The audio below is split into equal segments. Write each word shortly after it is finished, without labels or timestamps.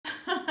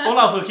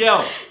Olá, eu sou o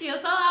Kel. E eu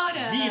sou a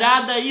Laura.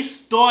 Virada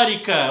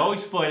histórica. Olha o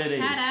spoiler aí.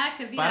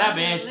 Caraca, virada.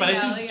 Parabéns,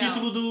 parece o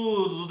título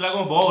do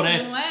Dragon Ball,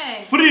 né? Não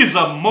é?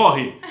 Freeza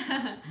morre.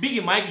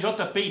 Big Mike,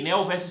 Jotapê e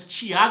Nel versus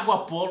Thiago,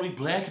 Apollo e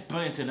Black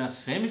Panther na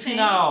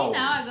semifinal.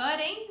 Semifinal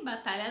agora, hein?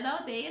 Batalha da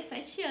Aldeia,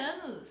 7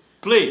 anos.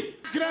 Play.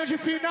 Grande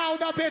final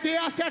da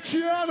BDA,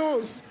 7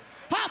 anos.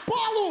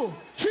 Apollo,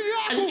 Thiago,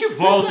 A gente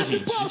volta, e Black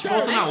gente. A gente Panther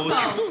volta na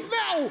outra. versus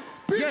Nel,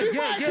 Big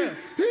Mike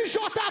e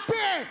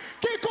Jotapê.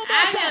 Quem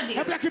começa? Ai, meu Deus.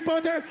 É Black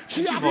Panther,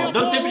 Thiago e volta.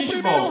 Dando tempo Apollo. a gente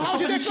Primeiro volta.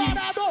 round Só pra gente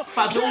declarado.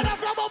 fazer um- Gera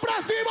a mão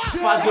pra cima.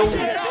 Fazer um-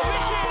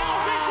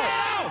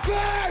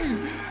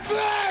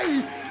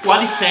 Vem. O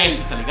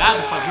alicerce, tá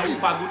ligado? Fazer um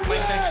bagulho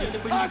mais certinho e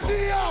depois a gente volta.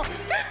 Assim, ó.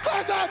 E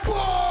faz a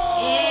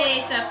bola.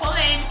 Eita,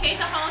 polêmica. Quem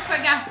tá falando que foi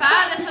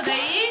garfada essa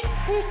daí?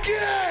 O quê?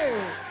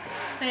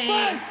 Tem.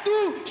 Vai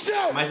do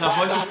chão. Mas a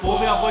voz do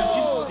povo é a voz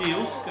de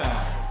Deus,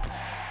 cara.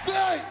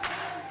 Vem!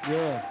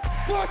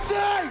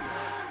 Vocês!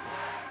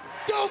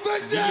 Então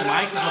vem Big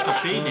Mike,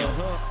 Jotapê e Nel.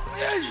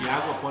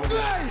 Thiago, Apollo e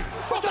Black. Vem!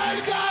 Bota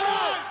aí,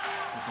 caralho!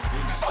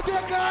 Só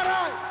tem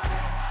caralho!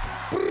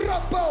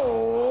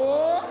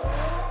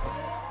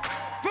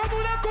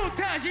 Vamos na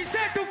contagem,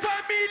 certo,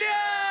 família?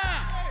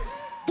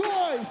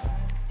 2,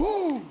 1.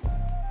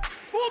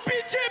 O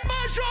beat é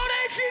Major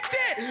RT,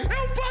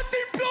 eu faço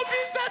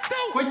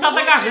improvisação. Coitado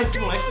da garganta, Hoje que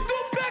eu moleque. mando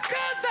pra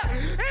casa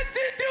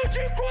esse trio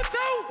de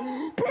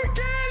cuzão,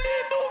 porque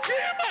ele não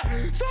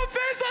rima, só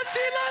fez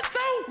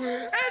vacilação.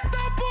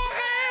 Essa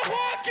porra é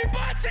rock,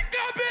 bate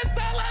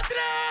cabeça,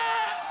 ladrão.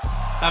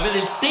 Tá vendo?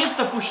 Ele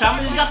tenta puxar,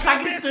 mas ele já tá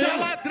Cabeça gritando.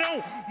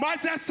 ladrão,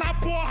 mas essa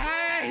porra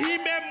é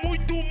rima, é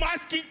muito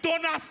mais que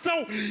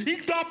entonação.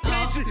 Então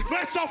aprende, não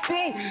é só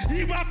flow,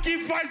 rima que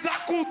faz a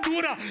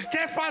cultura.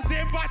 Quer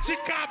fazer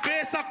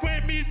bate-cabeça com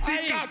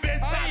MC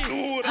cabeça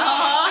dura.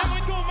 É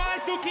muito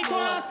mais do que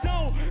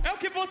entonação, é o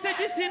que você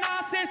disse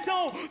na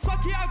sessão. Só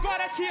que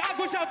agora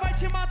Thiago já vai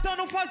te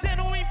matando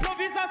fazendo uma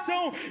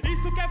improvisação.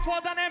 Isso que é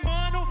foda, né,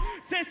 mano?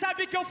 Cê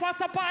sabe que eu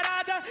faço a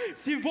parada.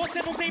 Se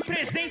você não tem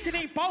presença e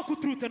nem palco,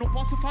 truta, eu não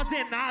posso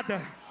fazer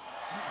nada.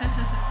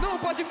 Não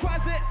pode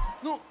fazer.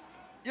 Não.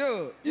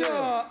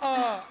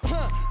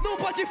 Não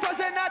pode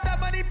fazer nada,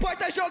 mas não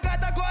importa a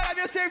jogada, agora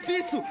meu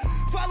serviço.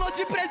 Falou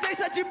de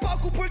presença de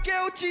palco porque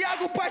o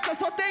Thiago, parça,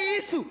 só tem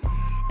isso.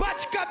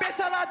 Bate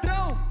cabeça,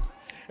 ladrão.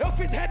 Eu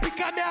fiz rap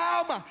com a minha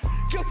alma,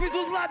 que eu fiz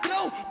os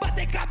ladrão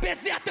bater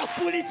cabeça e até os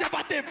polícia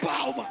bater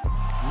palma.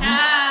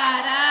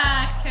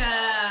 Caraca!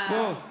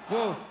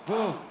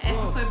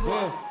 Essa foi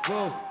boa.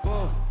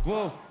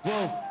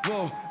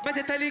 Mas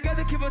cê tá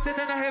ligado que você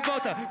tá na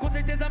revolta. Com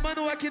certeza,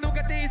 mano, aqui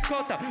nunca tem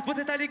escolta.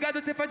 Você tá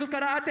ligado, cê faz os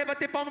caras até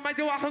bater palma, mas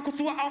eu arranco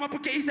sua alma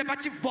porque isso é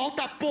bate e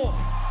volta, pô.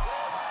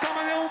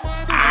 Calma, meu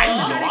mano. Ai,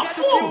 tá ligado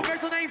pô. que o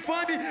verso não é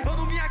infame. Eu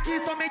não vim aqui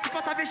somente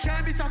passar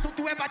vexame. Seu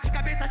assunto é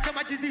bate-cabeça,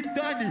 chama de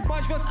Zidane.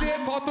 Mas você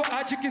faltou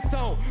a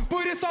dicção,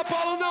 por isso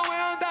Apollo não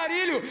é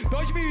andarilho.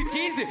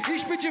 2015,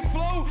 Speed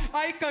Flow.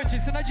 Aí cante,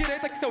 ensina a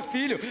direita que seu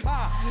filho.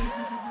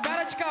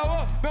 Cara de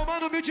caô, meu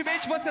mano,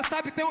 humildemente você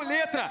sabe ter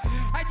letra.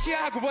 Ai,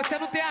 Thiago, você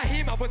não tem a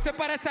rima, você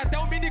parece até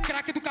um mini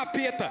craque do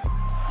capeta.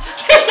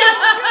 Que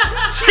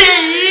isso? Que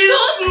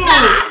isso?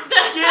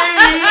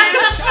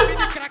 É o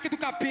mini craque do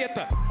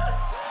capeta.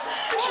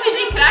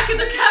 Mini craque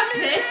do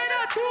cabelo.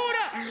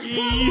 Literatura,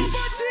 vamos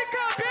bate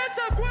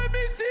cabeça com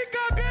MC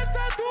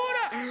cabeça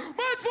dura.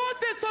 Mas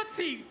você só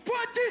se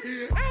pode,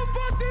 eu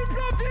faço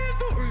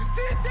improviso.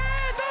 Se cê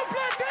é da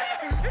plateia,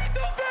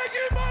 então vem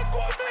rimar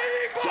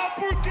comigo. Só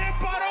porque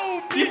para o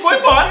E beat foi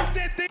embora.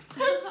 você tem.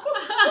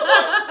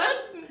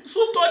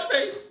 Surtou de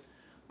vez.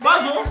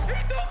 Vazou.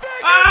 Então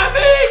vem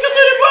Vem que eu tô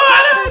indo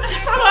embora.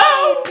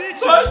 Para o beat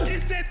que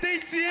você tem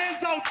se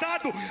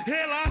exaltado.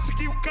 Relaxa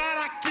que o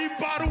cara aqui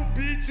para o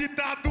beat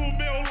tá do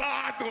meu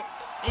lado.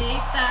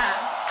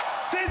 Eita!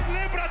 Vocês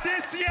lembram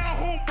desse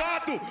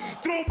arrombado?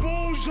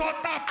 Trombou o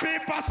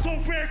JP, passou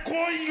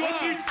vergonha em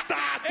outro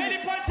estado. Ele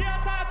pode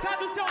estar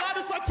do seu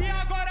lado, só que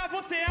agora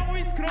você é um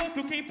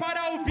escroto. Quem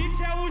para o beat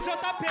é o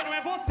JP, não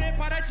é você.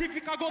 Para de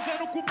ficar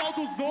gozando com o pau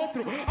dos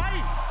outros.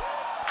 Aí,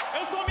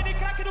 eu sou o mini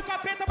craque do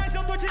capeta, mas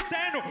eu tô de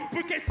terno.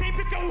 Porque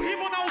sempre que eu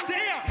rimo na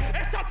aldeia,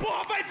 essa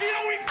porra vai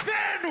virar um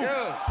inferno.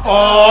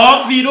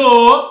 Ó,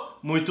 virou.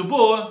 Muito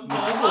boa,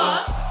 muito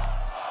boa.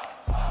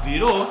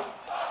 Virou.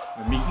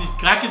 O mini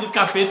craque do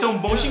capeta é um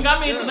bom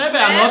xingamento, né,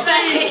 velho? Anota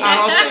aí.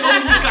 Anota aí o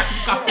mini craque do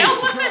Tem capeta.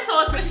 algumas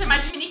pessoas pra chamar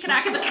de mini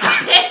craque do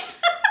capeta.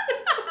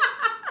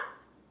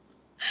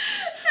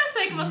 Eu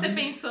sei que você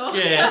pensou.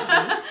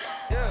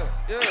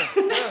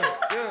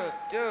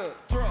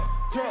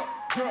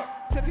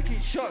 Você fica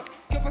em choque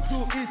que eu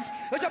faço isso.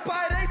 Eu já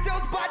parei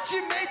seus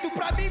batimentos.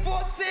 Pra mim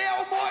você é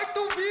o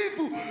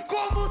morto-vivo.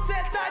 Como você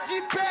tá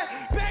de pé,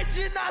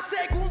 perde na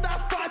segunda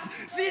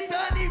fase. Se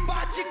dane e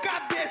bate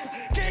cabeça.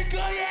 Quem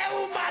ganha é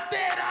o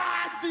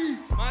Materazzi.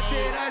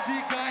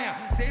 Materazzi ganha,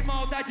 sem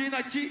maldade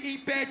nós te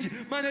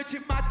impede. Mano, eu te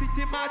mato em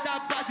cima da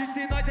base.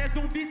 Se nós é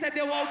zumbi, cê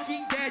deu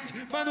Walking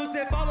Dead. Mano,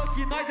 cê falou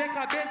que nós é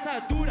cabeça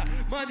dura.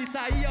 Mano, isso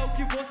aí é o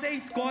que você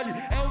escolhe.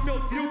 É o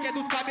meu trio que é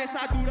dos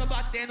cabeça dura,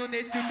 batendo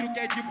nesse trio que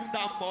é de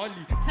bunda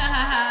mole.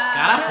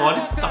 Cara,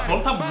 a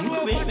Polo tá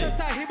muito bem, velho.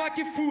 Essa rima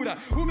que fura.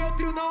 O meu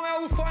trio não é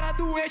o fora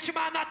do eixo,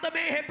 mas nós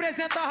também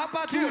representa a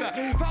rapadura.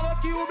 Falou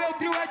que o meu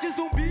trio é de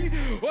zumbi,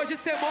 hoje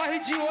cê morre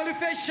de olho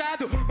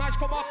fechado. Mas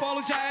como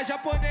Apolo já é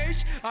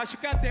japonês, acho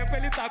que há tempo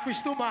ele tá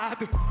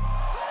acostumado.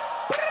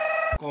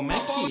 Como é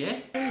que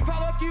é?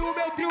 Falou que o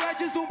meu trio é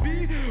de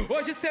zumbi,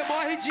 hoje cê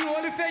morre de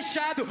olho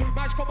fechado.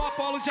 Mas como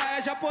Apolo já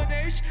é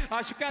japonês,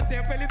 acho que há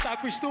tempo ele tá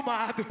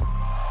acostumado.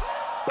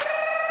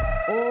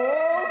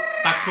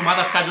 Tá acostumado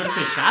a ficar de olho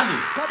fechado?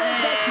 Cadê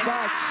os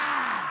bate-bate?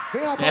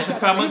 Vem, rapaziada. Essa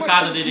foi a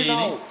mancada dele, final.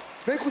 hein?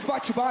 Vem com os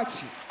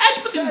bate-bate. É,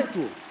 tipo assim,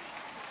 certo?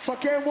 Só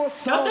que é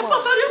emoção, eu até mano.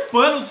 passaria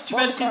pano se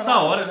tivesse sido da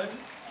hora, né?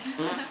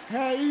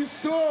 É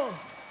isso.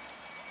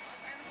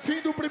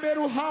 Fim do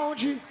primeiro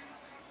round.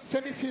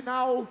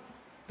 Semifinal.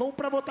 Vamos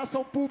pra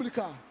votação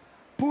pública.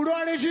 Por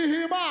ordem de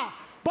rima.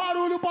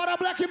 Barulho para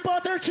Black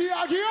Panther,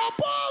 Thiago e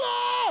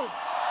Apolo!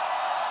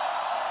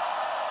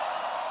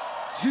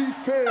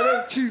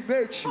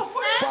 Diferentemente.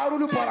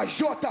 Barulho para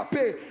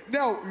Jotapê,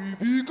 Nel e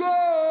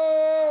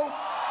Bigão!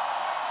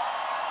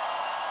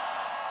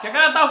 Que a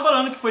galera tava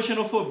falando que foi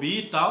xenofobia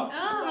e tal.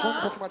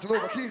 Vamos confirmar de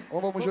novo aqui?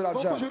 Ou vamos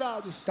jurados já? Vamos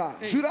jurados. Tá,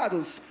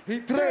 jurados.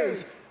 Em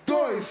 3,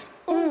 2,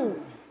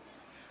 1.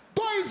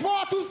 2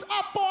 votos,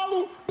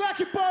 Apolo,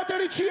 Black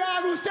Panther e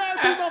Thiago,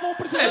 certo? Não vamos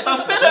precisar. Tá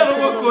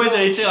esperando alguma coisa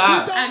aí, sei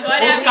lá.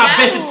 Agora é Ou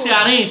cabeça de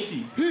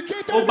cearense.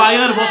 Ou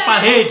baiano, volta pra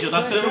rede. Tá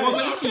esperando alguma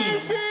coisa assim.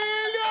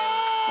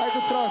 Aí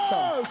do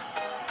França.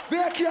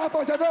 Vem aqui,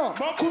 rapaziadão.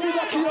 Comigo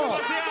aqui, ó.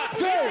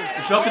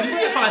 Vem. O pior que eu nem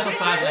queria falar essa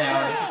frase, na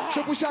real. Deixa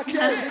eu puxar aqui,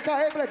 aí. Vem cá,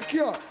 aí, Black, aqui,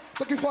 ó.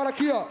 Tô aqui fora,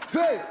 aqui, ó.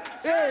 Vem.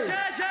 Ei.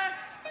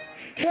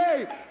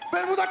 Ei.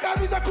 Mesmo da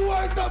camisa com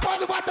o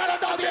estampado, batalha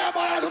da aldeia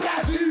maior do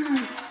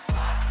Brasil.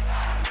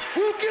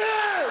 O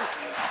quê?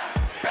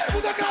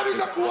 Mesmo da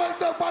camisa com o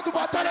estampado,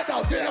 batalha da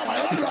aldeia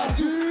maior do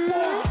Brasil.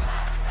 Porra.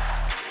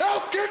 É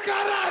o que,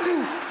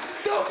 caralho?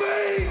 Então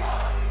vem.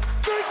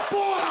 Vem,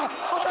 porra.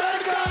 Batalha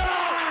de caralho.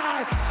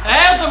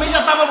 É, eu também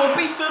já tava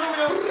pensando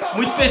mesmo.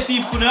 Muito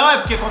específico, não, é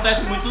porque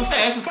acontece muito no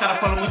CS, os caras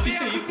falam muito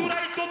isso aí, pô.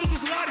 Em todos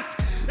os lares,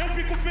 eu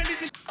fico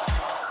feliz e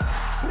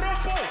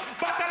propor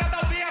batalha da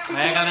aldeia com a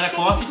galera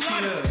corta e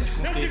tira.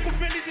 Eu fico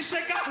feliz em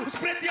chegar os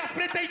pretos e as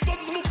pretas em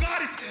todos os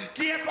lugares.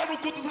 Que é pau no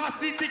cu dos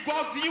racistas,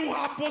 igualzinho o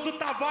Raposo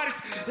Tavares.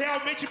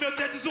 Realmente meu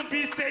dedo de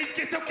zumbi, cê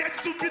esqueceu que é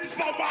de zumbi dos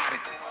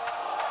Palmares.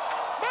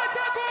 Mas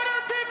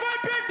agora cê vai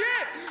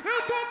perder.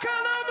 Eu tô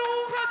calando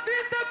um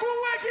racista com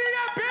R e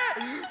a B.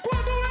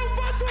 Quando eu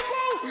faço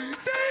gol,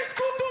 cê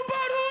escuta o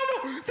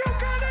barulho. Seu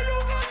cara é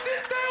um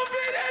racista, eu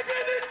virei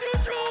Vinícius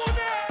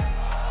Júnior.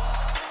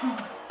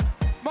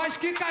 Mas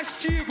que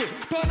castigo,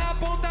 tô na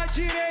ponta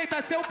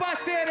direita, seu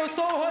parceiro, eu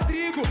sou o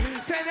Rodrigo.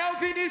 Cê não é o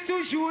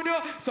Vinícius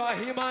Júnior, sua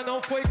rima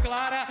não foi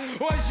clara.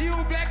 Hoje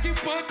o Black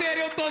Panther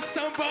eu tô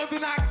sambando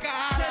na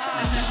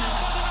cara.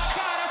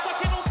 Só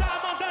que não tá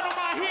mandando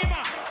uma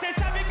rima. Cê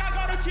sabe que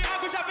agora o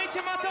Thiago já vem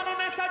te matando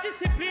nessa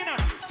disciplina.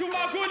 Se o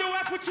bagulho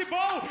é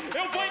futebol,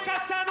 eu vou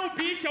encaixar no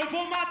beat. Eu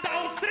vou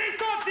matar os 3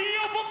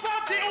 sozinho, eu vou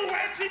fazer o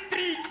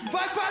hat-trick.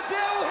 Vai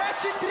fazer o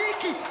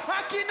hat-trick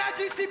aqui na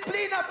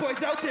disciplina,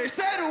 pois é o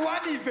 3º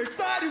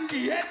aniversário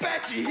que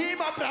repete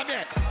rima pra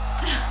mim.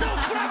 Tão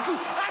fraco,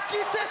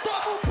 aqui cê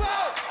toma um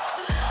pau.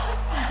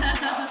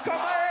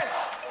 Calma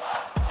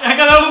aí. A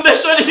galera não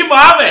deixou ele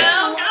rimar, velho.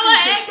 Não, calma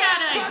aí,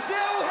 caralho.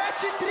 Fazer o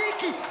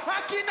hat-trick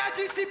aqui na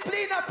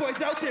disciplina, pois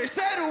é o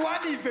 3º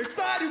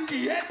aniversário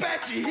que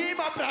repete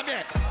rima pra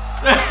mim.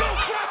 Tão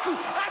fraco,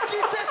 aqui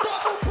cê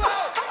toma um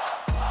pau.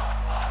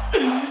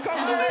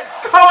 Calma aí.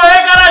 Calma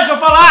aí, caralho, deixa eu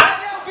falar.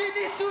 Ele é o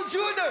Vinícius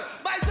Júnior,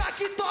 mas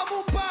aqui toma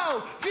um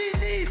pau.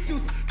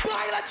 Vinícius,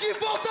 baila de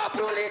volta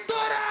pro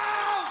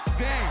litoral.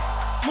 Vem.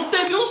 Não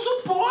teve um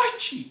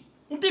suporte.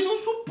 Não teve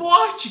um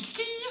suporte.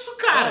 Que é isso,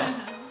 cara?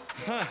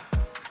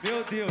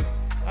 Meu Deus.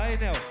 Aí,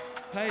 Nel.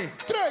 Aí.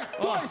 3,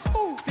 2,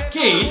 1. Que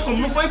isso? Como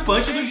não foi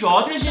punch do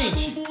Jota,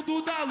 gente? No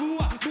mundo da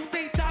lua, não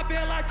tem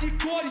tabela de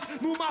cores.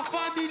 Numa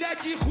família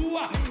de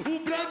rua, o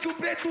branco e o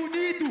preto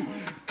unido.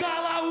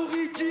 Cala o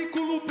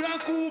ridículo, o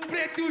branco, o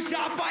preto e o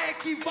java é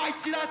que vai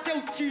tirar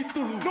seu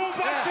título. Não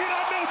vai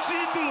tirar meu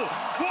título.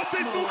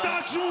 Vocês não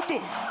tá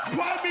junto.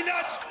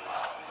 Família de...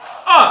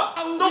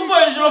 Ó, não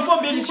foi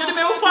xenofobia, gente. Ele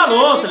mesmo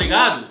falou, tá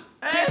ligado?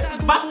 É,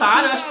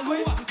 batalha, acho que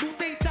foi. Não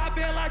tem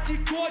tabela de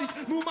cores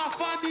numa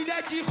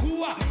família de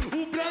rua.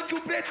 O branco e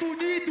o preto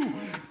unido.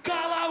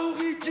 Cala o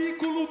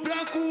ridículo, o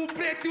branco, o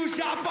preto e o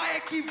java é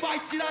que vai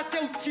tirar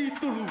seu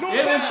título. Não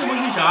Ele vai mesmo chamou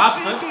de tirar japa,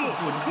 meu né? título.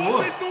 Pô, de boa.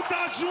 Vocês não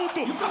tá junto.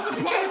 Eu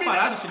não tinha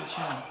reparado que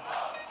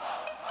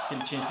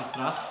ele tinha esses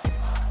traços.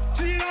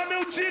 Tira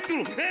meu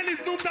título,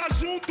 eles não tá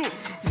junto.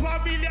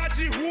 Família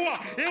de rua,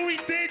 eu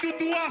entendo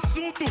do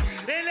assunto.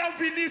 Ele é o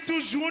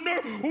Vinícius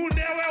Júnior, o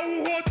Nel é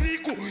o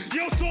Rodrigo. E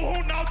eu sou o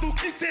Ronaldo,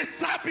 que cê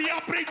sabe e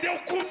aprendeu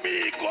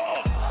comigo.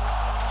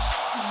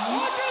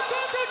 Onde eu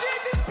sou seu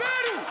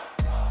desespero?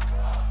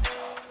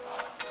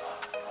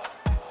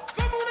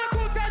 Vamos na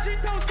contagem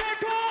então,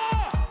 certo?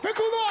 Vem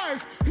com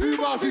nós.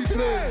 Rimas em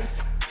 3.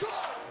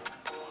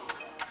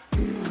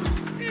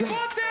 E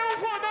você é o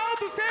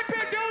Ronaldo, cê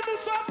perdeu no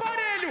seu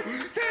aparelho.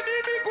 Seu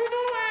inimigo no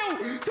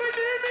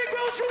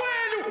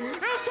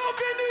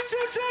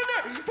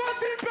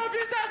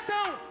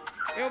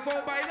Eu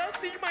vou bailar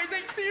sim, mas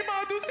em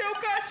cima do seu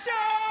caixão.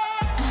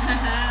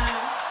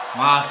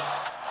 Nossa.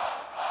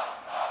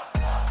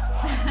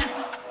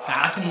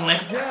 Caraca, o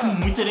moleque tá com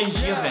muita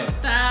energia, velho.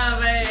 Tá,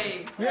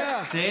 véi.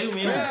 Sério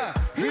mesmo.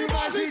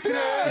 Rimas em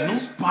três. Ele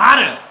não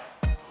para.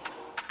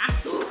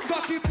 Açúcar.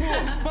 Só que, pô,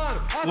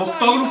 mano, a O sua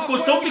autógrafo rima ficou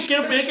foi tão um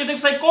pequeno pra ele que ele teve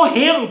que sair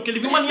correndo, porque ele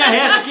viu uma linha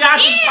reta aqui,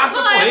 tem Ih, espaço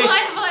pra correr. eu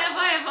vou.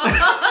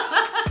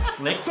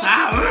 O moleque Só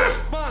tá... que,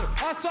 mano,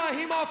 a sua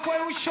rima foi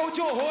um show de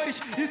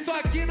horrores. Isso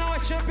aqui não é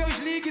Champions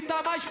League,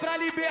 tá mais pra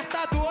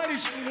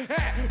Libertadores.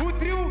 É, o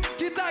trio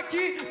que tá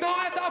aqui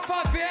não é da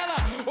favela.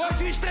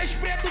 Hoje os três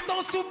pretos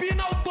tão subindo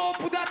ao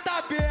topo da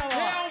tabela.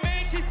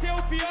 Realmente seu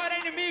pior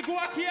inimigo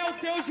aqui é o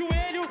seu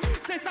joelho.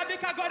 Cê sabe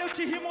que agora eu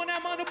te rimo, né,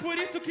 mano? Por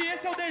isso que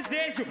esse é o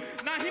desejo.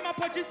 Na rima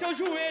pode ser o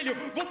joelho.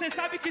 Você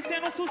sabe que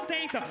cê não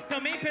sustenta.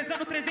 Também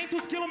pesando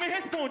 300 quilos me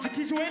responde.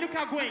 Que joelho que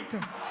aguenta?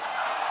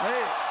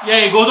 E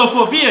aí,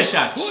 gordofobia,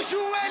 chat? O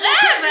joelho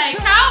Véi,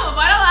 calma,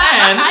 bora lá.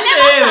 É, não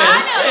sei, velho,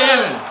 não sei,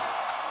 velho.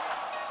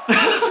 O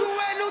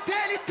joelho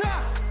dele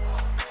tá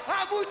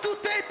há muito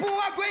tempo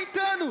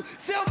aguentando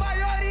seu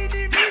maior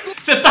inimigo.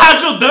 Você tá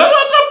ajudando ou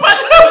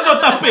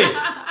atrapalhando, JP?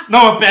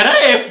 Não, mas pera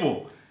aí,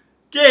 pô.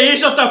 Que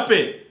isso,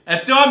 JP? É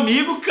teu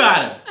amigo,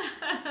 cara.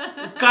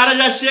 O cara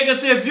já chega,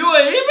 você viu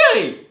aí,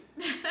 velho?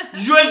 O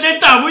joelho dele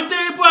tá muito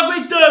tempo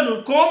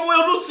aguentando. Como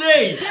eu não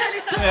sei.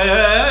 Ele tá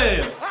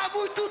há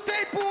muito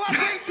tempo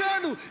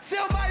aguentando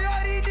seu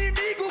maior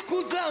inimigo,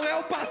 cuzão. É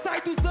o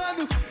passar dos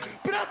anos.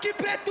 Branco e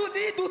preto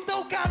unido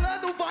tão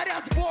calando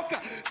várias bocas.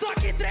 Só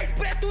que três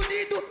preto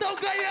unido tão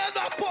ganhando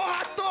a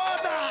porra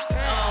toda.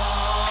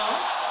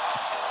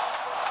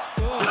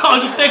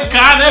 Olha o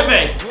TK, né,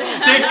 velho?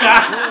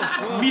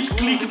 TK.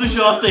 Misclick do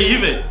J aí,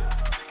 velho.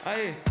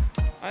 Aí.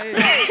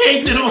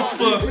 Hater no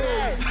fã.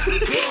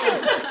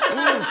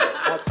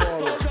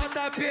 Sou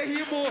Jotapê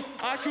rimou,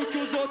 acho que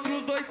os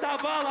outros dois tá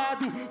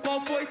balado.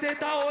 Qual foi cê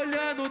tá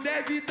olhando?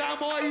 Deve tá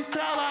mó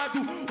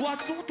estralado. O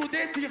assunto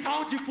desse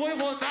round foi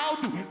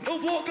Ronaldo. Eu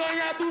vou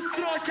ganhar dos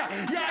trouxa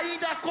e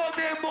ainda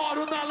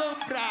comemoro no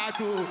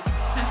alambrado.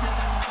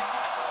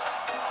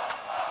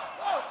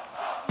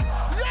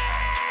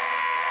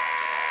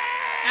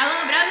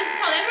 Alambrado, você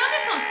só lembra o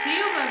Anderson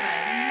Silva,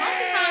 velho. Não vamos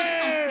citar o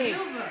Anderson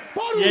Silva.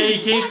 E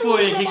aí, quem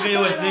foi? Quem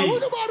ganhou esse aí?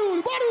 Muito barulho.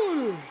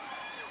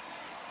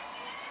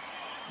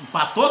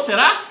 Empatou,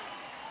 será?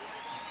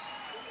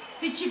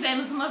 Se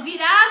tivermos uma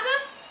virada...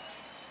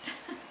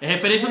 É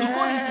referência do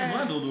Corinthians,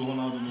 não é? Do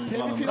Ronaldo no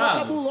Semifinal Alambrado?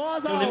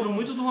 cabulosa. Eu lembro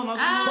muito do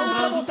Ronaldo no Vamos pra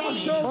Alambrado do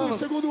votação Corinthians. do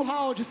segundo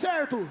round,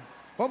 certo?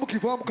 Vamos que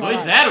vamos, cara.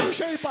 2-0?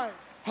 Puxa aí, pai.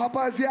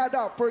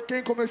 Rapaziada, por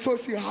quem começou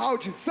esse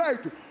round,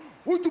 certo?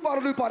 Muito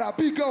barulho para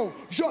Bigão,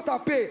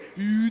 JP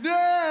e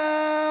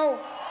não!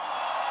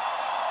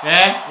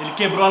 É, ele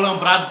quebrou o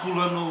alambrado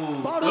pulando.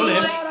 Eu Barulho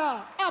lembro.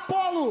 para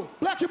Apolo,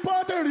 Black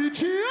Panther e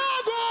Thiago!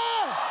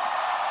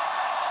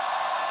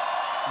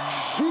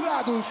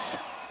 Jurados,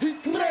 em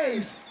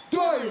 3,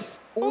 2,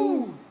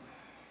 1.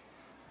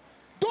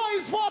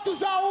 2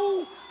 votos a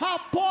 1,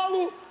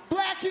 Apolo,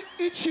 Black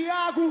e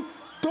Thiago,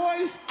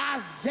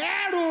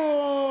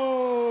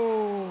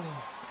 2-0.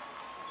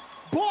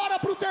 Bora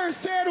pro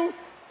terceiro,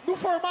 no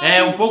formato...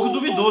 É um pouco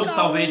duvidoso, contra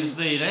talvez, um. isso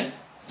daí, né?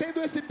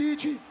 Sendo esse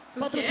beat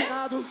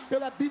patrocinado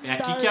pela É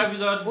BeatStars. aqui que é a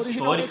virada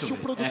originalmente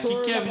histórica, um velho. É produtor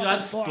aqui que é a da virada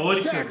plataforma,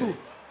 histórica, certo? velho.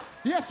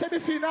 E a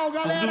semifinal,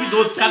 galera.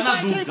 Duvidoso, ficar Quem na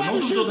vai dúvida, não no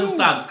duvidoso do X1?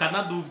 resultado, ficar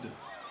na dúvida.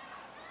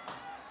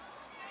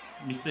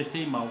 Me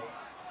expressei mal.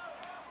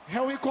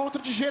 É um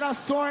encontro de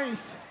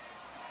gerações.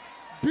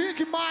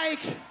 Big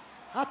Mike,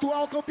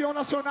 atual campeão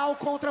nacional,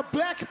 contra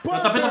Black O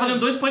Panther. JP tá fazendo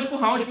 2 pontos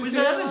por round, pois é,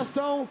 velho.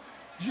 Revelação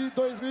de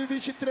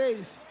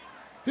 2023.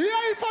 E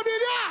aí,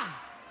 família?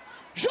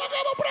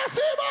 Jogamos pra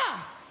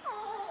cima!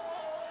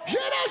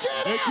 Geral!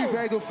 Vem que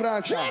vem do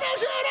França. Geral!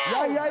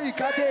 E aí,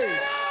 cadê? Vem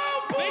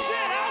geral, porra!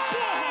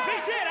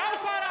 Vem geral,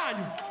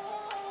 caralho!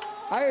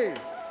 Aí,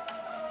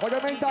 pode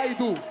aumentar aí,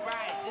 Du.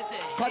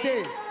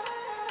 Cadê?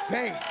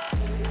 Vem.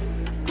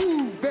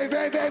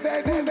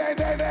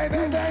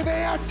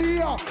 Vem assim,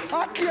 ó.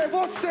 Aqui é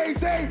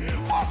vocês, hein?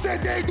 Você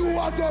tem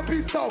 2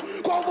 opções.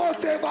 Qual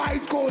você vai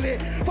escolher?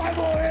 Vai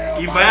morrer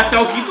ou E vai até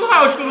o 5º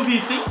round, pelo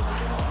visto, hein?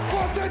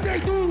 Você tem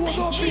 2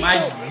 opções.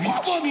 Mais Qual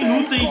 20 você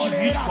minutos aí de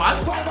escolherá? vídeo,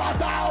 quase. Vai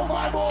matar ou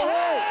vai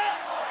morrer?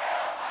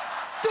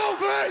 Então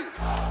vem!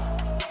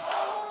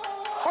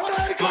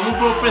 Olha ele, Então não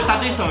vou prestar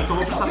atenção, então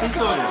vou prestar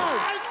atenção,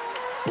 velho.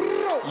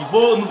 E não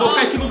vou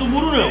ficar em cima do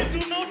muro, não. O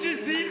peso não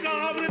desequilibra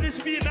a obra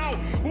nesse final.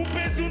 O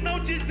peso não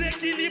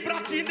desequilibra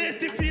aqui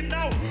nesse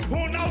final.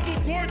 Ronaldo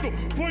Gordo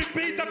foi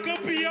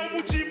pentacampeão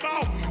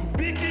mundial.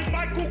 Big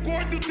Mike o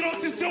Gordo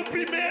trouxe seu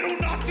primeiro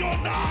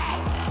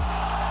nacional.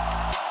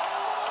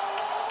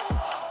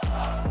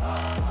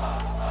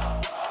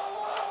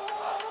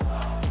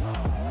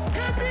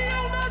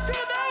 Campeão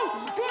nacional,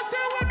 você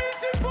é o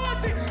MC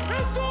Boss.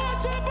 Eu sou a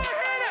sua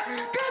barreira,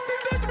 cansa em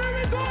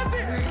 2012.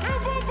 Eu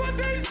vou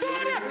fazer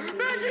história,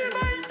 minha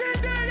rima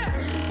incendeia.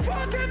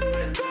 Fazendo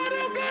história,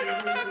 eu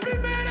ganho na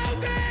primeira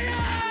aldeia.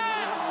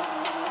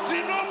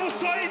 De novo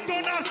só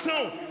entonação.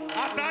 inspiração.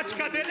 A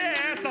tática dele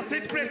é essa,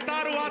 vocês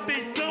prestaram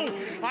atenção.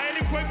 Aí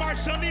ele foi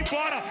marchando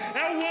embora,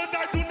 é o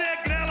andar do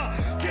Negrela.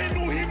 Quem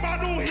não rima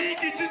no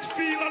ringue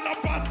desfila na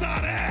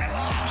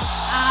passarela.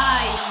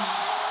 Ai.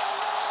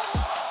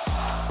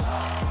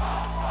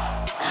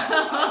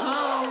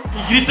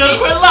 E gritando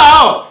com ele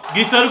lá, ó.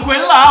 Gritando com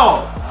ele lá,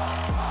 ó.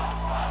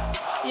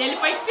 E ele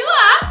foi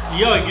desfilar.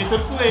 E ó,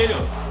 gritando com ele,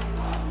 ó.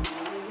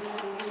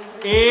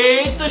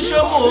 Eita,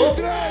 chamou.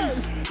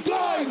 3,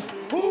 2,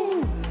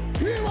 1,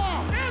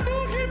 rima! Eu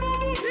não rimo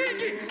no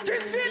ringue,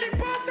 desfile em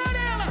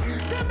passarela.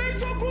 Também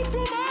sou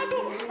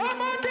acostumado a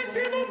manter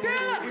esse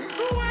Nutella.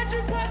 Não é de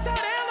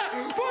passarela,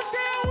 você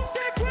é um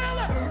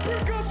sequela.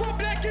 Porque eu sou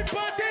Black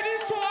Panther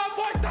e sou a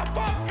voz da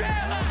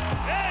favela.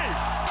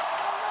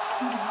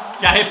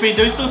 Se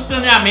arrependeu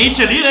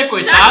instantaneamente ali, né, Já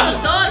coitado?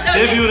 mudou, deu Você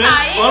jeito viu, de né?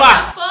 sair, Olha lá.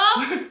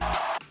 escapou.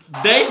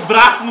 10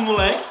 braços no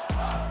moleque.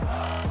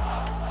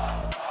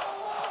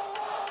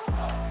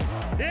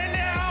 Ele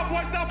é a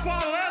voz da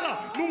favela,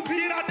 não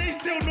vira nem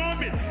seu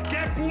nome.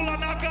 Quer pula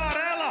na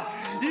garela,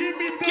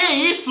 imitando. Que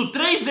isso?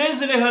 3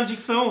 vezes ele errando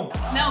dicção.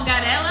 Não,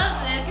 Garela,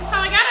 eu quis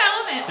falar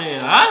Garela mesmo.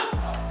 Será?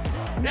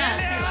 Não,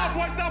 Ele sei é a lá.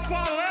 voz da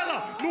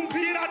favela, não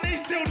vira nem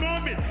seu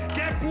nome.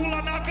 Quer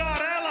pula na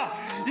garela,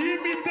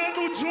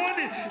 imitando o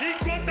Johnny.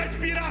 Enquanto a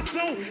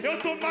inspiração, eu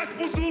tô mais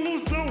pro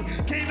Zuluzão.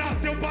 Quem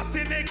nasceu pra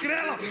ser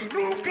negrela,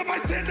 nunca vai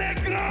ser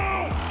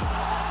negrão.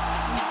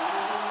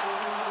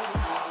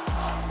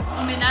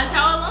 Homenagem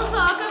ao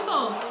Alonsoca,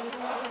 pô.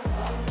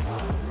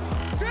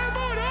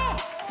 Demorou,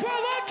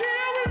 falou que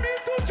eu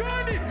imito o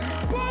Johnny.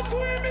 Posso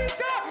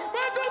imitar,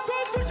 mas eu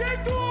sou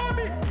sujeito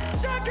homem.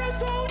 Já que eu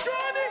sou o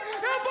Johnny,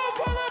 eu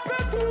vou falar pra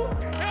tu.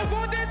 Eu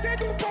vou descer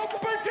do palco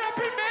pra enfiar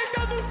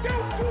pimenta no seu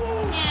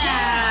cu.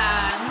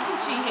 Não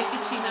curti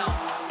repetir, não.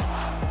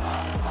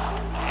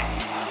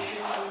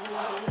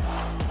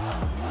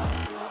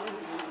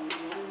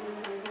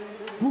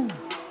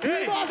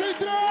 Rimas em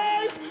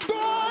 3,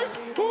 2,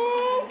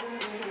 1.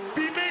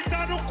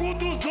 Pimenta no cu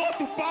dos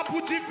outros,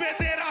 papo de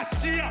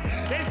pederastia.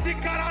 Esse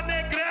cara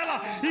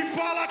negrela e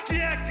fala que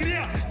é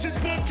cria. Te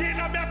espanquei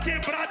na minha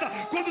quebrada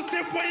quando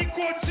cê foi em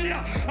Cotia.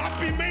 A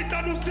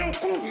pimenta no seu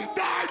cu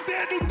tá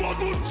ardendo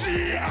todo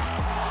dia.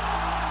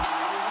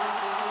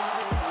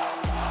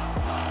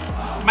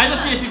 Mas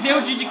assim, esse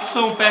erro de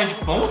dicção perde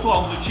ponto ou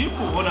algo do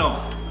tipo, ou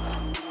não?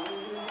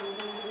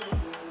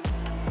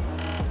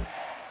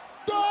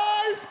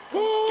 2,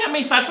 1. Que a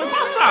mensagem foi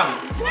passada.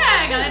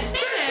 É, a galera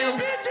entendeu.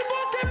 Beat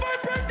você vai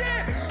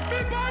perder.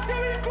 Me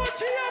bateu em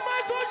Cotia,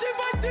 mas hoje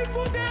vai se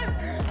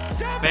fuder.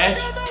 Já Pede.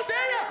 bateu na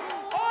aldeia,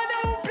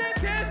 olha o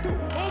pretexto.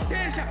 Ou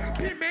seja,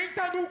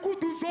 pimenta no cu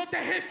dos outros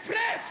é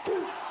refresco.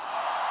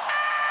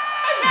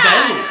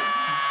 Velho.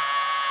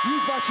 E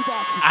os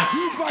bate-bate? Ah. E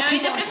os bate-bate?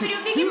 ainda preferi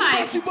o Big E os Mike.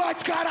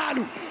 bate-bate,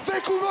 caralho!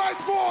 Vem com nós,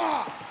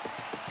 porra!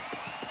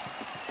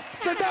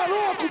 Você tá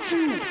louco,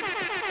 tio?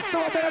 Essa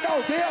matéria da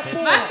aldeia,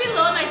 porra!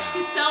 Vacilou na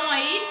descrição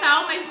aí e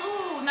tal, mas na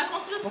Tomar no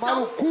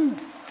construção. cu!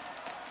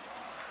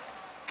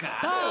 Cara,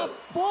 Tá,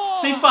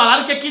 porra! vocês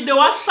falaram que aqui deu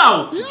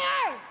assalto.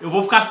 Yeah! Eu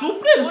vou ficar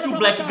surpreso Bora se o pra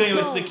Black votação.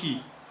 ganhou esse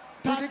daqui.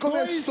 Tá Quem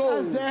começou?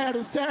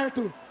 2-0,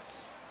 certo?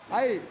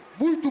 Aí,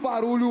 muito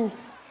barulho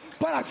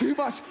para as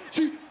rimas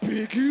de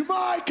Big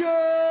Mike.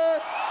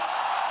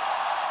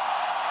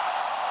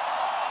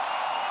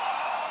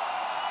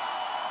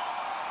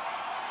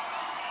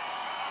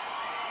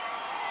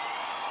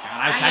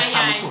 Caralho, o chat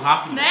tá muito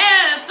rápido.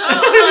 Né? Eu tô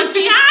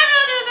aqui. Ai,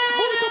 meu Deus.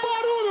 Muito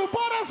barulho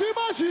para as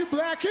rimas de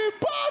Black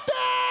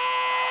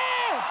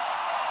Panther!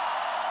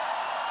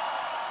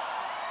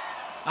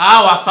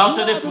 Ah, o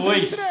assalto é Jurados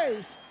depois. em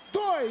 3,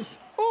 2,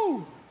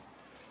 1.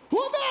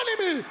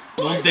 Unânime!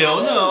 Não 2 deu, a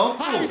 1. não,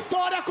 pô. A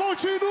história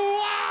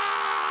continua!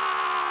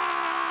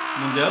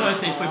 Não deu não,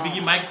 esse aí foi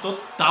Big Mike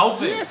total, E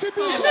velho. esse beat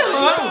Não, é de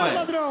não, Stars, velho.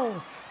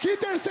 ladrão! Que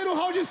terceiro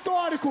round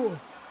histórico!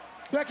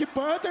 Black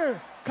Panther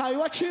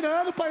caiu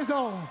atirando,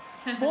 paizão!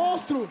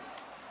 Monstro!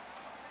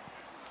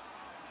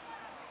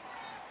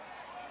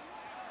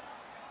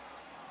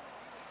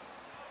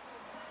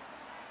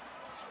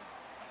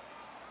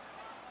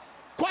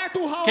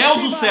 Quarto round. Kel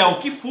quem do vai? céu, o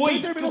que foi Quem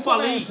que terminou eu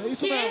falei? começa,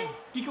 isso Que? mesmo.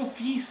 O que eu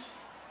fiz?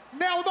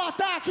 Nel no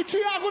ataque,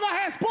 Thiago na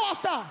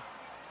resposta!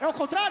 É o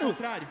contrário?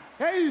 Contrário.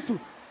 É isso!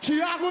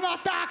 Thiago no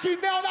ataque,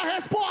 Nel na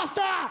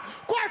resposta!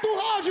 Quarto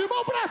round,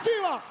 mão pra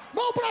cima!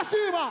 Mão pra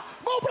cima!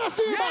 Mão pra E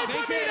cima! aí,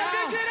 família,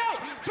 vem geral!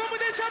 Vamos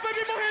deixar pra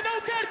mim morrer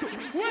não, certo?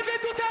 O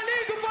evento tá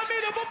lindo,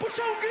 família, eu vou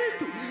puxar um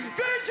grito!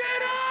 Vem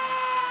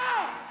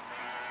geral!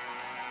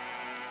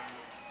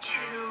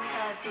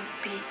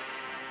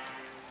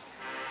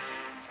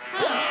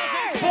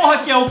 Porra,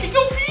 Kel, o que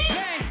eu fiz?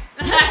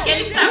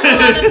 Aquele que tá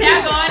falando até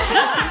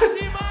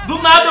agora. Do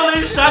nada eu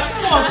leio o chat,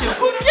 porra, Kel,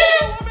 por quê?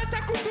 Ama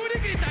essa cultura e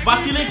grita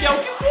Vacilei, Kel, o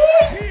que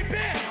foi? RIP!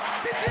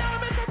 Se você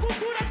ama essa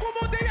cultura,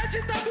 como odeia a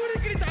ditadura e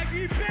grita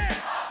RIP!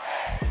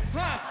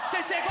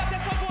 Cê chegou a ter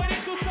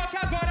favorito, só que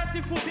agora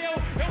se fudeu.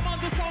 Eu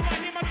mando só uma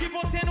rima que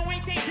você não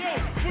entendeu.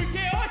 Porque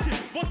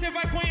hoje você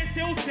vai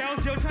conhecer os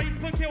céus. Eu já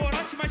espanquei o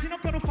Orochi, imagina o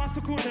que eu não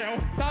faço com com o Nel.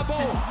 Tá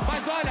bom,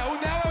 mas olha, o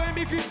Nel é o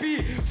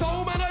MVP. Só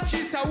uma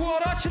notícia, o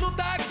Orochi não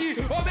tá aqui.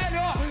 Ou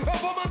melhor, eu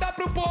vou mandar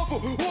pro povo.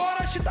 O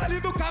Orochi tá ali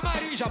no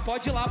camarim, já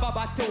pode ir lá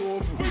babar seu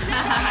ovo. Se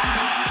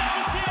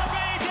eu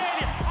ganhei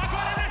dele,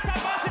 agora nessa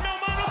base, meu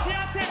mano, se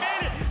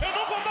assemelhe. Eu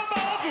não vou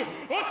babar ovo,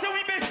 ô seu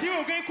imbecil.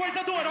 Eu ganhei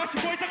coisa do Orochi,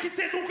 coisa que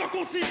você nunca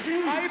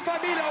conseguiu. Aí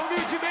família,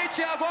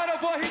 humildemente agora eu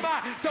vou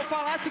rimar. Se eu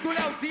falasse do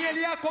Leozinho, ele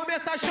ia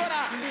começar a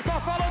chorar.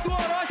 Mas falou do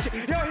Orochi,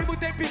 eu rimo o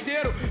tempo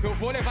inteiro. Eu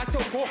vou levar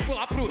seu corpo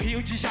lá pro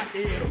Rio de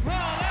Janeiro.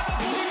 Não, leva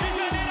pro Rio de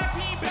Janeiro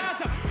aqui em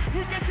brasa.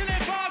 Porque se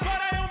levar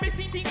agora eu me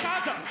sinto em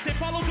casa. Você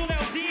falou do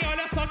Leozinho,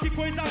 olha só que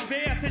coisa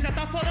feia. Você já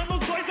tá falando os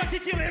dois aqui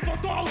que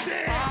levantou a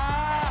aldeia.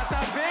 Ah,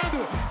 tá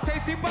vendo? Sem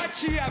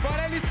simpatia,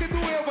 agora ele se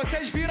doeu,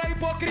 vocês viram a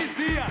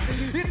hipocrisia.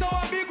 Então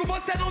amigo,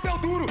 você não deu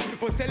duro.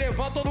 Você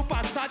levantou no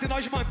passado e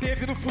nós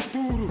manteve no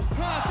futuro.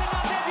 Ah, você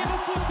manteve no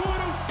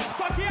futuro.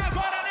 Só que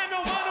agora, né, meu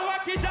mano,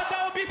 aqui já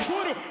tá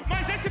obscuro.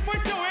 Mas esse foi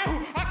seu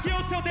erro, aqui é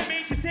o seu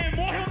demente. Você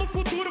morreu no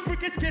futuro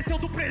porque esqueceu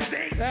do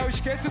presente. É, eu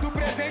esqueci do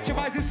presente,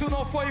 mas isso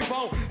não foi em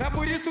vão. É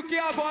por isso que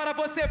agora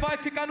você vai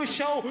ficar no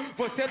chão.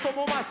 Você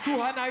tomou uma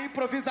surra na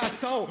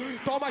improvisação.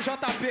 Toma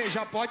JP,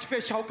 já pode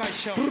fechar o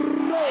caixão.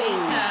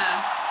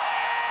 Eita.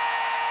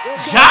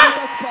 Já?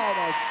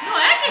 Não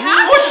é que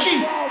rápido?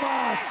 Oxi!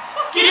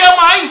 Queria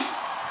mais!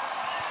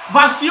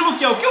 Vacilo,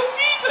 Kel. O que eu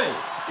fiz, velho?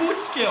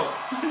 Putz, Kel.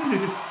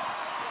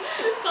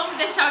 Como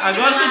deixar alguém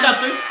Agora você lá? já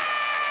tô...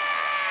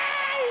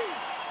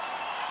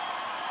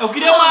 Eu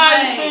queria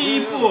mais isso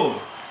aí, pô.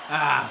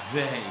 Ah,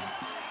 velho.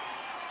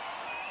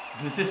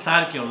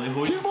 Desnecessário, Kel.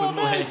 Errou Que e foi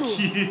no rec.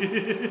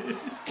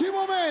 Que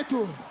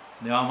momento?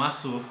 Deu,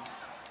 amassou.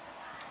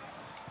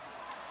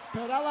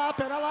 Pera lá.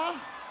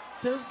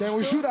 Tem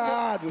os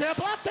jurados. Tem a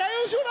plateia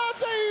e os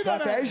jurados ainda,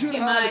 Plateia e né?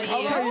 jurado, Maria.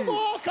 calma aí.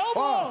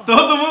 Calma.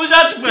 Todo mundo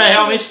já, tipo,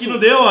 realmente que não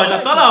deu, ó.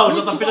 Já tá lá, o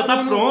JP já tá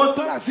pronto.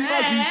 Para cima,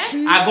 É.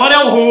 gente. Agora é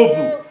o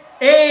roubo.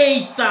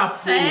 Eita,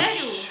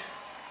 Sério? poxa.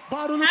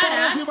 Barulho Caraca.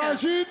 para cima,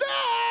 gente.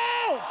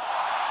 Não!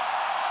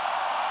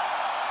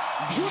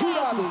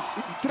 Jurados.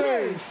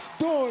 3,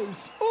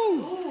 2,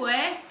 1.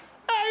 Ué?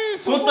 É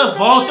isso, Quantas vamos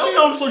voltas? ver,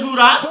 Eu não sou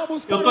jurado.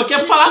 Vamos Eu para tô aqui o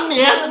pra falar quinto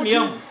merda round.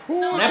 mesmo. O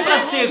Não é último pra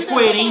round ser dessa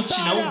coerente,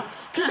 batalha, não.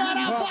 Que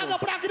dará a vaga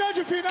pra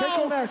grande final. Quem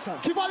começa?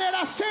 Que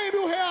valerá 100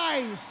 mil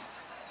reais.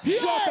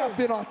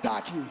 JP no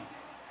ataque.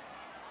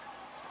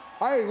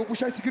 Aí, vou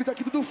puxar esse grito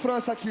aqui do Dudu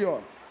França aqui, ó.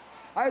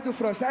 Aí, Dudu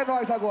França, é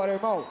nós agora,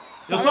 irmão.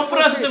 Eu Tá sou aí,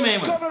 França você. também,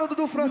 mano. Câmera do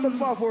Dudu França, por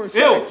favor,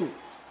 certo?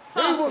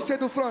 Eu e Vamos. você,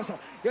 Dudu França.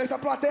 E essa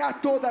plateia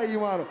toda aí,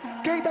 mano.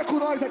 Quem tá com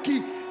nós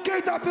aqui?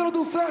 Quem tá pelo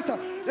Dudu França?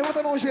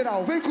 Levanta a mão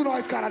geral. Vem com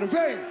nós, caralho.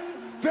 Vem.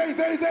 Vem.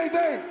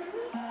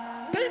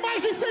 Tem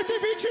mais de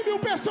 120 mil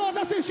pessoas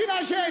assistindo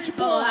a gente,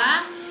 pô.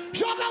 Olá.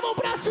 Joga a mão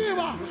pra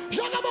cima.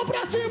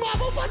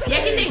 Vamos fazer E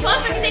aqui tem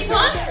quantos?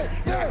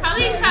 Fala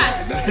aí,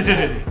 chat.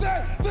 Vem.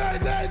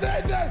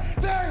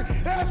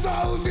 É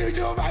só o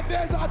vídeo mais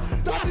pesado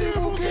da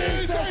tribo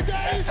 15.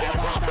 Isso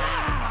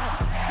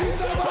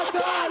é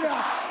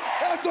batalha.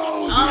 É só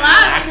o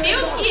Olá,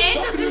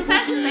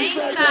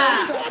 1560.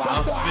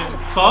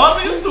 Só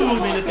no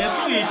YouTube, ainda tem a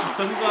Twitch.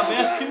 Estamos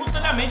abertos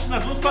simultaneamente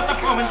nas duas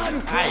plataformas.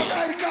 Aí.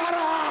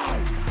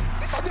 Caralho.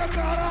 Isso é minha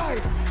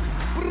caralho.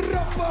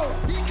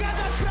 Em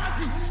cada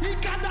frase, em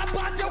cada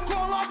base eu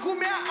coloco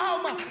minha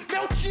alma.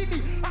 Meu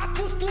time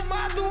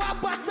acostumado a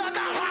passar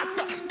na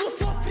raça, no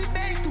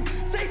sofrimento,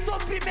 sem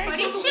sofrimento.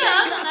 Corintiano,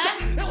 não tem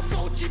graça. né? Eu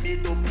sou o time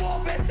do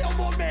povo, esse é o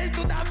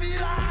momento da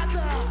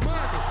virada.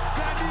 Mano,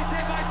 pra mim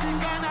cê vai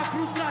ficar na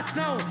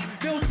frustração.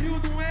 Meu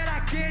trio não era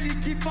aquele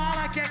que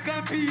fala que é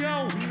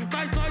campeão,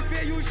 mas nós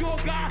veio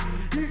jogar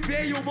e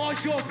veio mó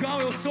jogão.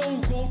 Eu sou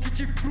o gol que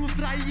te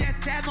frustra e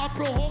essa é na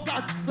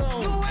prorrogação.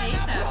 Não é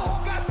na Eita.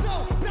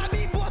 prorrogação, pra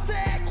mim você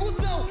é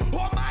cuzão.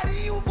 Ô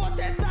Marinho,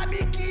 você sabe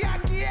que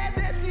aqui é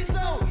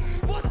decisão.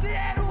 Você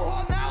era o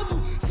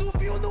Ronaldo,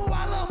 subiu no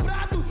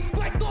alambrado.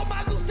 Vai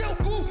tomar no seu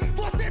cu,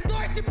 você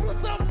torce pro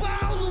São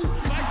Paulo.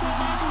 Vai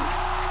tomar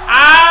no...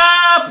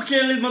 Ah, porque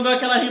ele mandou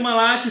aquela rima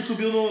lá que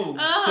subiu no.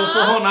 Se eu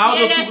sou Ronaldo,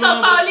 E ele eu é subo São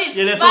no- Paulino. E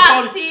ele é São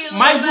Paulo. Vacilo,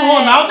 Mas velho. o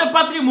Ronaldo é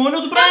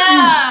patrimônio do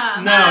Brasil.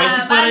 Não,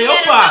 esse pano aí eu Bahia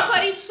era passo. só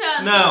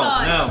corintiano, Não, que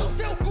pode. não. no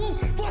seu cu,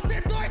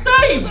 você torce Tá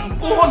aí, pro São o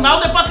Paulo.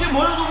 Ronaldo é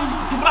patrimônio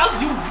do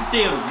Brasil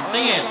inteiro. Não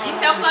tem essa.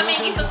 Isso é o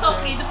flamenguista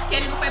sofrido porque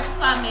ele não foi pro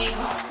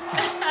Flamengo.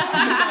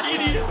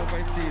 Queria. Meu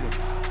parceiro.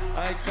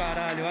 Ai,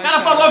 caralho. O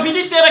cara falou a vida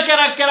inteira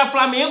que era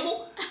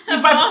Flamengo e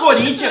vai pro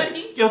Corinthians.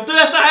 Eu tenho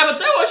essa raiva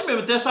até hoje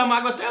mesmo, eu tenho essa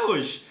mágoa até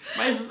hoje.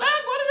 Mas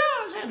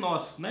agora já é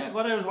nosso, né?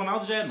 Agora o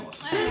Ronaldo já é nosso.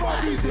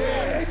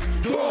 3,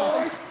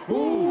 2,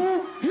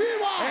 1.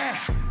 Rima. É,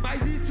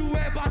 mas isso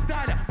é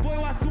batalha, foi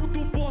o assunto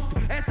posto.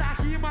 Essa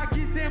rima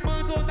que cê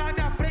mandou na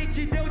minha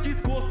frente deu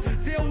desgosto.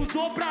 Cê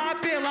usou pra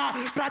apelar,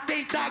 pra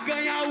tentar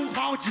ganhar o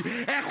round.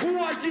 É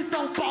rua de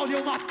São Paulo,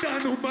 eu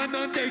matando o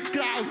mano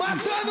underground.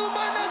 Matando o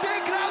mano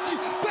underground,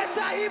 com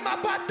essa rima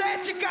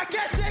patética.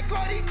 Quer ser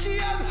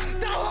corintiano,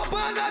 tá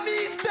roubando a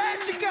minha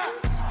estética.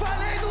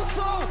 Falei no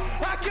som,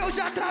 aqui eu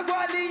já trago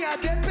a linha.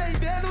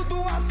 Dependendo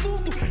do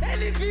assunto,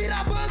 ele vira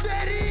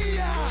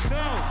bandeirinha.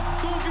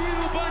 Não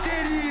viro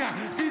bandeirinha.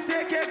 Se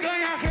cê quer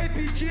ganhar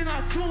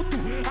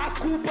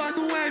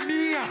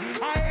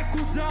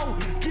cuzão,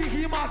 que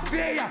rima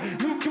feia.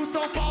 E o que o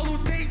São Paulo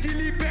tem de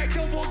liberta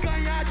eu vou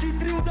ganhar de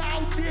trio da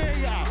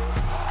aldeia.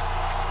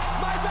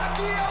 Mas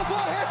aqui eu vou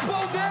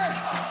responder.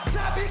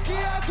 Sabe que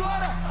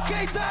agora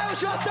quem tá é o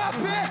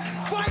Jotapê.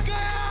 Vai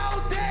ganhar a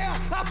aldeia,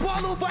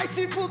 Apolo vai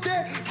se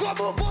fuder.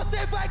 Como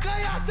você vai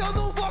ganhar se eu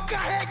não vou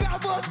carregar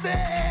você?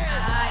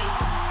 Ai.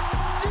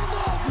 De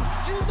novo,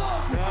 de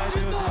novo,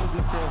 de novo.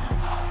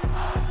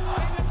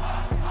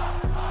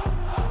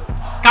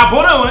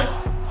 Acabou não, né?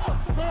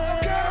 Eu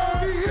quero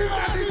ouvir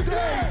rimas em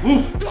 3,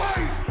 2,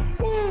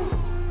 1.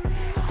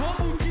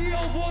 Como que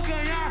eu vou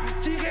ganhar?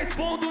 Te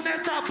respondo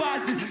nessa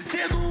base.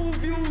 Cê não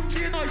viu o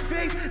que nós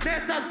fez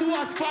nessas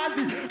duas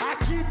fases?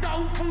 Aqui tá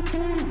o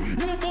futuro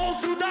e o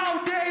monstro da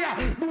aldeia.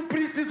 Não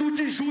preciso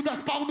de Judas,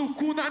 pau no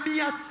cu na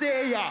minha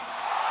ceia.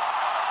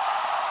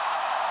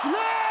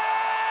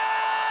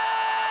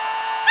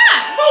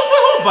 Não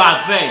foi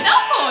roubado, velho.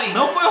 Não foi.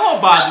 Não foi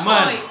roubado, Não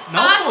mano. foi.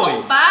 Não Falar foi.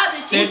 roubado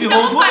tinha Teve que ser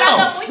uma roubo, parada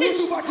não. muito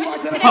Não,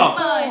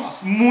 discrepante.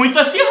 muito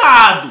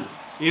acirrado.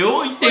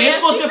 Eu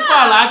entendo você acirrado.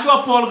 falar que o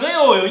Apolo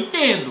ganhou, eu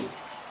entendo.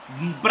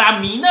 Pra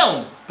mim,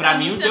 não. Pra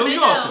mim, deu também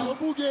Jota. não. Eu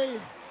buguei.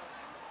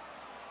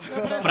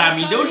 Pra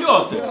mim, deu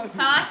Jota.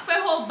 Falar que foi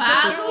Tela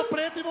roubado.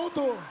 preta e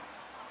voltou.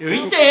 Eu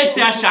entendo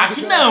você achar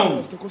que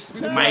não.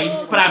 Mas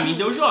pra mim,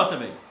 deu Jota,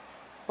 velho.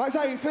 Mas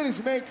aí,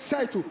 infelizmente,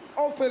 certo?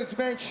 Ou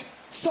felizmente,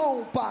 só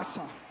um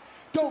passa.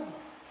 Então,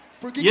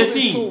 porque E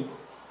assim, começou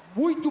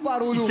muito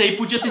barulho. isso aí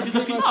podia ter sido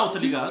a final, tá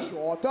ligado?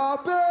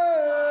 Jotapê!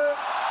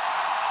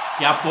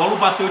 Que a Apolo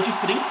bateu de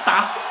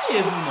frentaço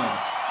mesmo, mano.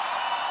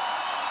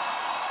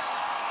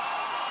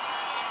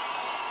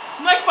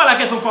 Não é que falar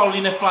que é São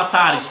Paulino é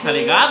flatarte, tá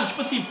ligado?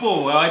 Tipo assim,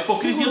 pô, é a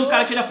hipocrisia do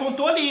cara que ele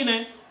apontou ali,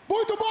 né?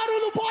 Muito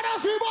barulho para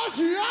cima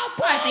de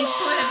Apolo! Ué, tem que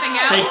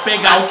pegar Tem que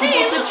pegar o que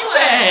você vacilos,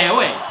 tiver,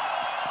 ué.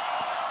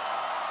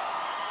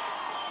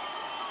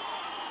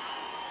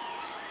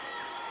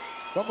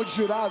 Vamos de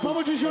jurados.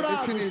 Vamos de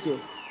jurados.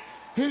 Definido.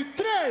 Em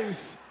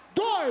 3,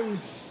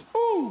 2,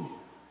 1.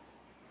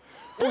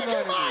 Porque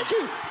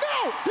Mike,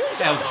 não!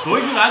 É, os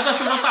dois jurados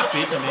achou o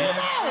Jotapê também, né?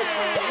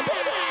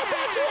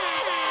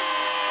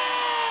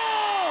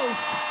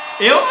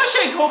 Eu não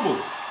achei que roubou.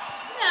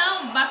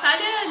 Não,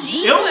 batalha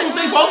limpa. Eu não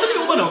tenho volta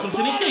nenhuma, não, que eu não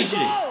sei nem quem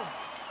direito.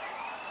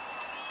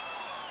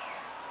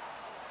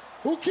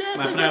 O que Mas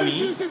esses pra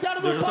MCs mim,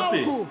 fizeram deu no JP.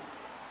 palco?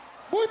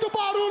 Muito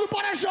barulho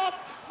para J.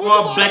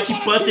 Ó, Black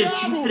Panther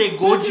se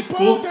entregou de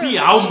corpo e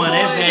alma,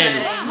 né,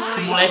 velho?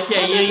 Esse moleque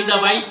aí ainda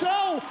vai...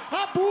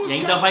 E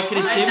ainda vai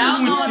crescer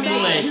muito esse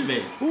moleque,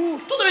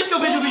 velho. Toda vez que eu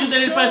vejo o vídeo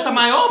dele, ele parece estar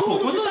maior, pô.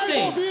 Quantos anos tem?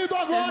 Envolvido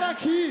agora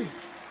aqui.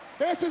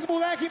 Esses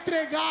moleques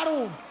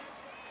entregaram,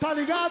 tá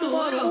ligado,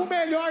 mano? O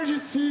melhor de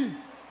si.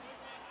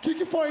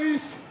 Que foi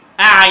isso?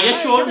 Ah, aí é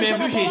choro mesmo,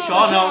 viu, gente?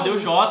 Ó, não, deu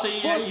Jota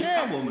e é isso,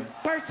 acabou, mano.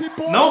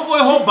 Não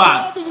foi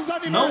roubado.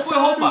 Não foi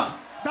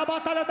roubado. Da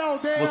Batalha da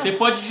Aldeia. Você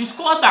pode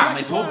discordar,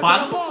 mas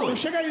roubado não foi.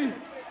 Chega aí,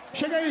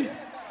 chega aí.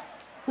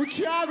 O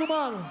Thiago,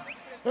 mano,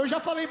 eu já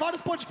falei em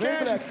vários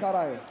podcasts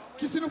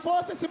que se não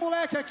fosse esse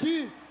moleque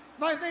aqui,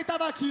 nós nem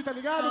tava aqui, tá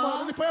ligado,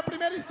 mano? Ele foi a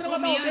primeira estrela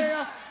da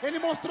aldeia, ele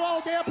mostrou a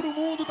aldeia pro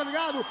mundo, tá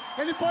ligado?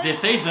 Ele foi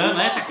 16 anos,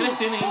 né? Tá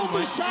crescendo ainda,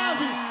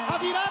 ponto-chave, a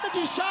virada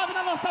de chave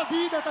na nossa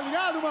vida, tá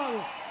ligado,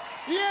 mano?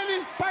 E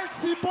ele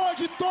participou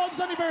de todos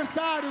os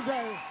aniversários,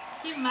 velho.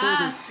 Que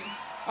massa.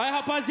 Aí,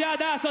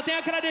 rapaziada, só tenho a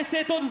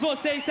agradecer a todos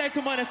vocês,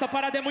 certo, mano? Essa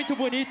parada é muito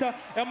bonita,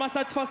 é uma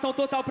satisfação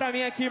total pra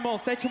mim aqui, irmão.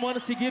 7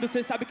 anos seguidos,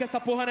 vocês sabem que essa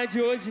porra não é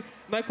de hoje.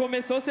 Nós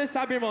começou, vocês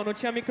sabem, irmão, não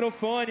tinha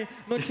microfone,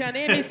 não tinha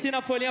nem MC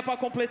na folhinha pra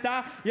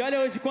completar. E olha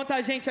hoje,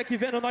 quanta gente aqui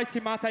vendo nós se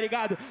matar, tá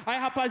ligado? Aí,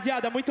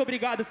 rapaziada, muito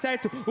obrigado,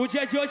 certo? O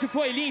dia de hoje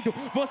foi lindo,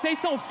 vocês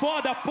são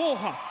foda,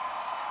 porra!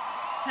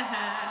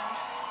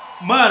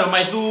 Mano,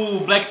 mas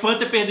o Black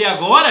Panther perder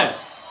agora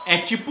é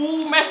tipo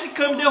o Mestre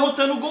Kami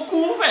derrotando o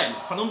Goku, velho.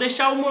 Pra não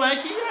deixar o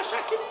moleque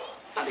achar que...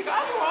 Tá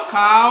ligado? Ó,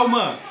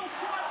 calma.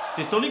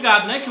 Vocês estão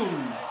ligados, né? Que o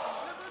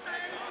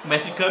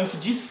Mestre Kami se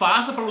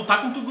disfarça pra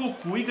lutar contra o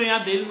Goku e ganhar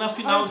dele na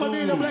final do...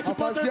 O Black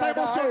Panther tá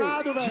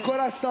emocionado, velho. De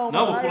coração, não,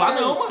 mano. vou pular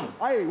não, mano.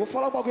 Aí, vou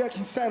falar um bagulho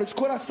aqui, sério, de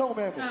coração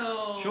mesmo.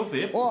 Deixa eu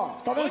ver, pô. Ó,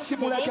 tá vendo esse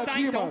moleque voltar,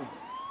 aqui, então. mano?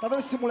 Tá vendo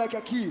esse moleque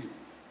aqui?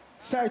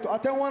 Certo,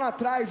 até um ano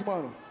atrás,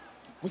 mano,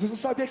 vocês não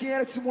sabiam quem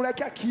era esse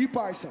moleque aqui,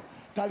 parça.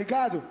 Tá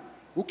ligado?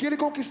 O que ele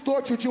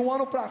conquistou, tio, de um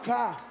ano pra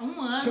cá. Um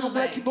ano, sendo um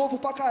moleque novo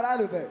pra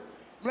caralho, velho.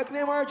 Moleque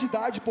nem é maior de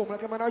idade, pô.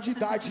 Moleque é menor de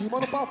idade.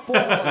 Rimando pra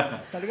porra, mano.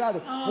 Tá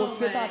ligado?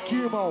 Você tá aqui,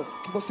 irmão,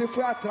 que você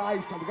foi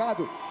atrás, tá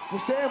ligado?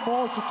 Você é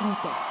monstro,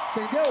 truta.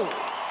 Entendeu?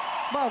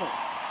 Mano,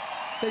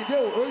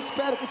 entendeu? Eu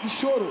espero que esse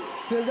choro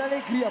seja de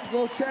alegria, porque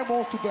você é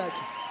monstro, Black.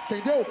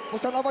 Entendeu?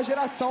 Você é a nova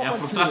geração, É a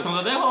parceiro. frustração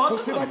da derrota,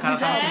 Você mano. vai O cara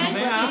tá ligar, muito você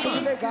bem vai errado, deixar de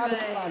mano. legado,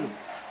 caralho.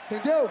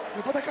 Entendeu?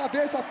 Levanta a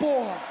cabeça,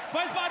 porra.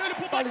 Faz barulho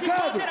pro Tá Black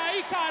ligado? Panther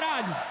aí,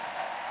 caralho!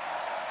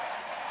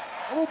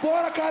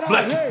 Vambora, caralho.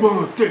 Black Ei.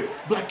 Panther!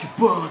 Black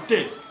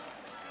Panther!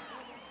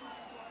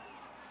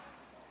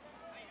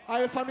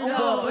 Aí, família,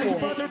 o Black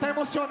Panther tá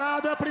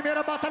emocionado, é a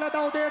primeira batalha da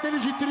aldeia dele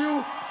de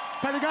trio,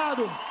 tá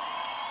ligado?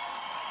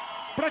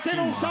 Pra quem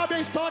não sabe a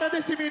história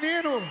desse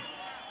menino,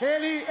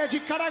 Ele é de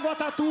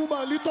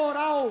Caraguatatuba,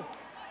 litoral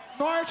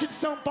norte de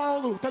São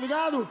Paulo, tá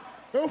ligado?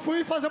 Eu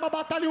fui fazer uma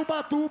batalha em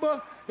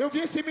Ubatuba, eu vi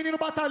esse menino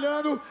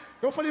batalhando,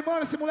 eu falei,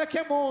 mano, esse moleque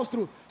é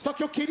monstro. Só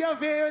que eu queria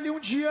ver ele um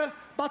dia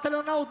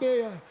batalhando na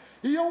aldeia.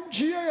 E um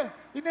dia,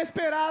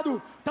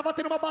 inesperado, tava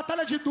tendo uma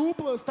batalha de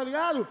duplas, tá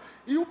ligado?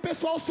 E o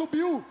pessoal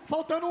subiu,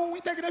 faltando um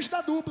integrante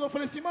da dupla. Eu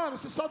falei assim, mano,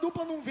 se sua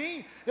dupla não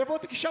vir, eu vou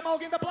ter que chamar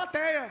alguém da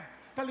plateia,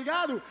 tá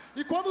ligado?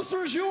 E quando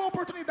surgiu a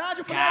oportunidade,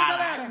 eu falei,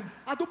 galera,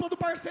 a dupla do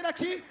parceiro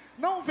aqui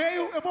não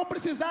veio, eu vou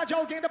precisar de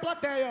alguém da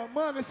plateia.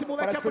 Mano, esse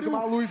moleque abriu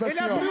uma luz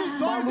assim, ele abriu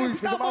os olhos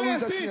desse tamanho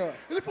assim.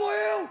 Ele falou,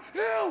 eu.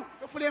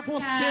 Eu falei, é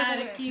você,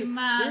 moleque. Que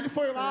massa. Ele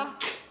foi lá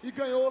e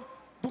ganhou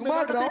do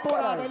melhor da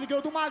temporada. Caralho. Ele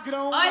ganhou do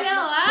Magrão. Olha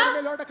lá. Que era o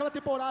melhor daquela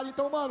temporada.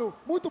 Então, mano,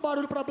 muito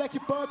barulho pra Black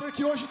Panther,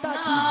 que hoje tá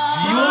aqui.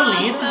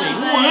 Violento, velho.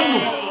 Um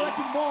ano.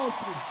 Moleque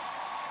monstro.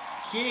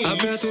 Que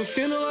isso?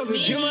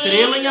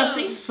 Estrela em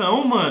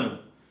ascensão,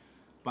 mano.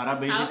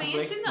 Parabéns aí pro Salvem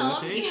Black esse Panther.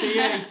 nome.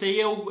 Esse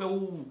aí é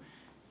o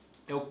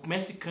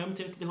Messi Kami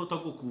tendo que derrotar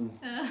o Goku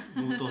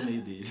no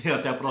torneio dele.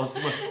 Até a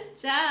próxima.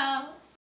 Tchau.